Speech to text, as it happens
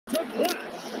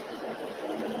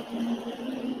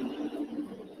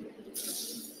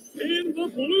the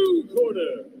blue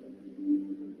corner,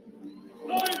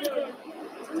 Drago.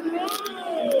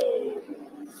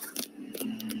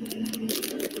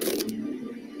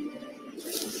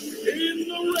 In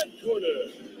the red corner,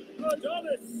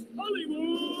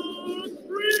 Hollywood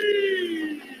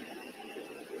Free.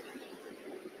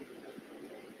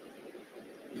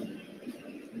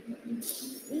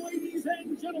 Ladies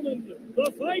and gentlemen,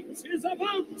 the fight is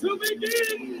about to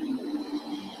begin.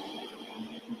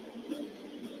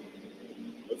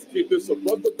 Let's keep this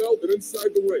above the belt and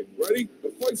inside the ring. Ready? The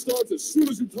fight starts as soon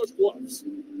as you touch gloves.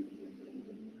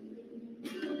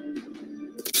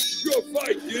 Your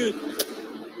fight, kid.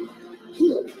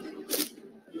 Good.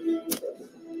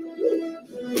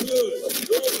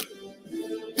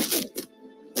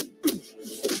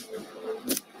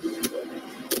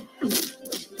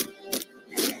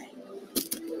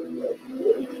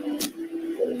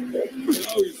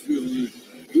 How you feeling?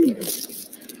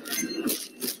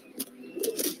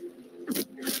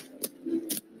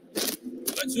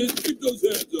 That's it. Keep those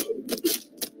hands up.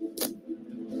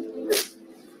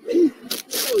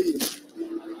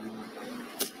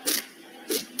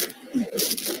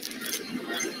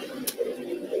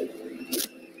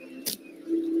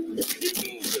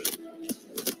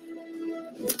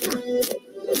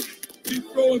 Keep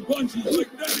throwing punches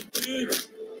like that, kid.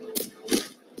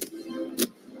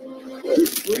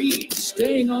 Reed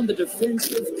staying on the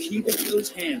defensive, keeping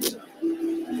those hands up.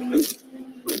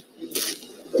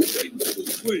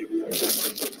 Wait.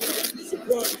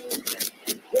 Surprise.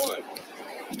 1,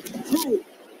 2,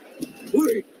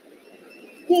 3,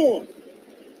 4,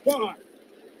 5,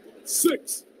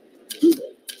 6.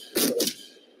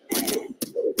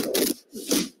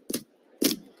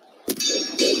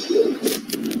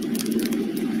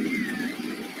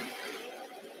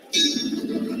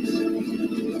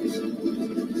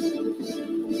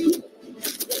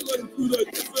 Let him through that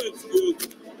defense,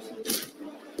 kid.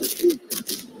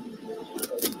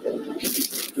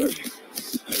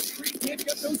 Can't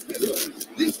get those hits.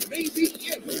 This may be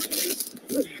it.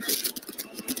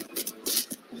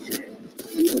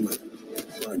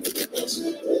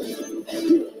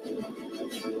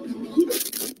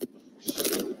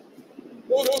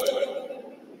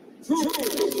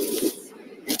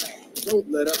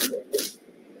 Don't let up.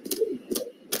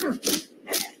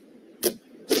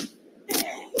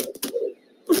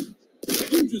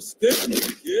 You just stand there,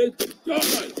 kid.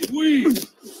 God, leave.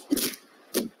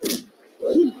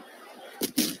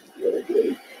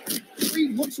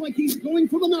 Reed looks like he's going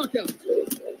for the knockout.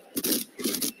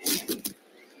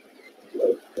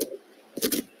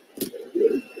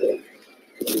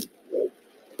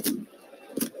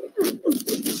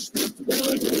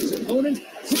 His opponent,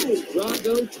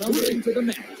 Drago, tumbling to the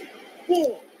mat.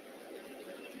 4.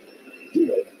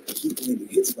 Keep landing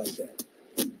hits like that.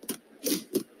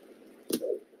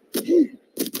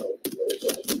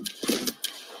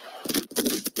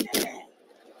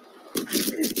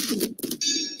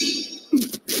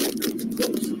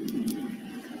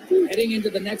 Heading into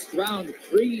the next round,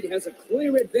 Creed has a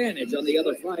clear advantage on the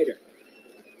other fighter.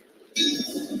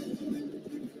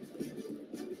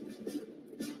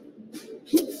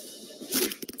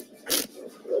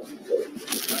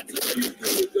 That's how you do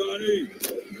it, Johnny.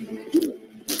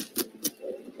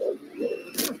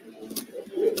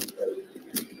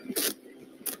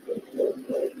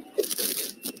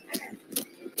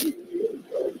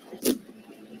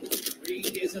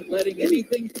 Creed isn't letting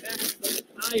anything pass the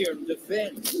iron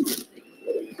defense.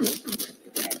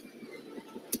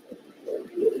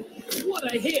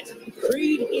 What a hit!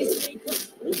 Creed is a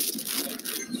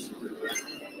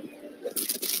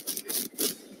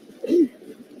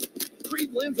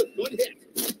Creed lands a good hit.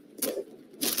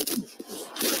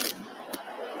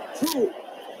 2,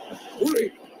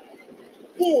 3,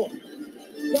 4, 5,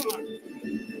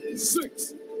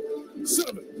 6,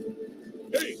 7,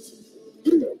 8.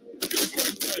 Just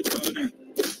like that, Johnny.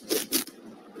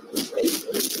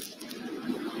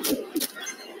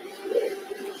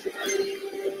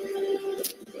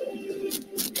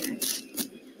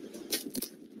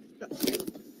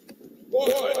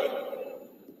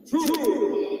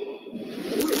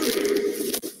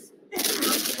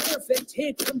 perfect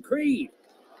hit from Creed.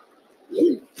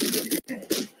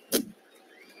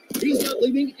 He's not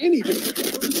leaving anything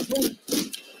for his opponent.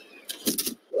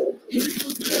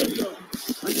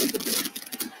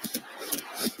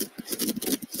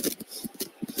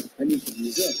 I need to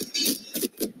use up.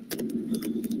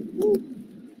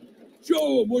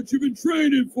 Show him what you've been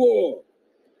training for.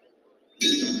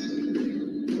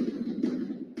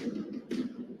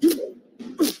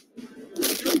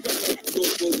 Go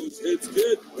for those hits,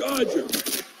 kid. Dodge him.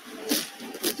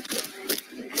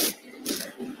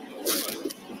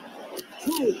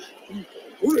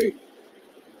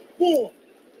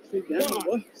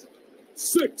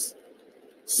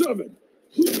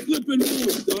 Up and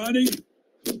move, Donnie.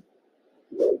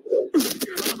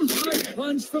 Hard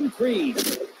punch from Creed.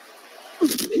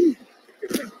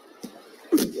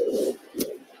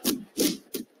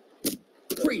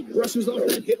 Creed brushes off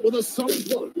that hit with a solid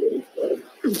block.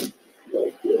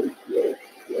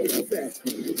 Fast.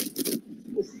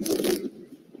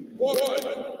 1,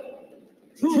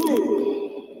 2,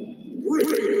 3,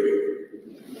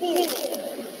 4.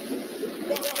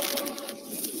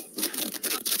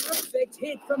 Perfect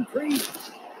hit from Creed.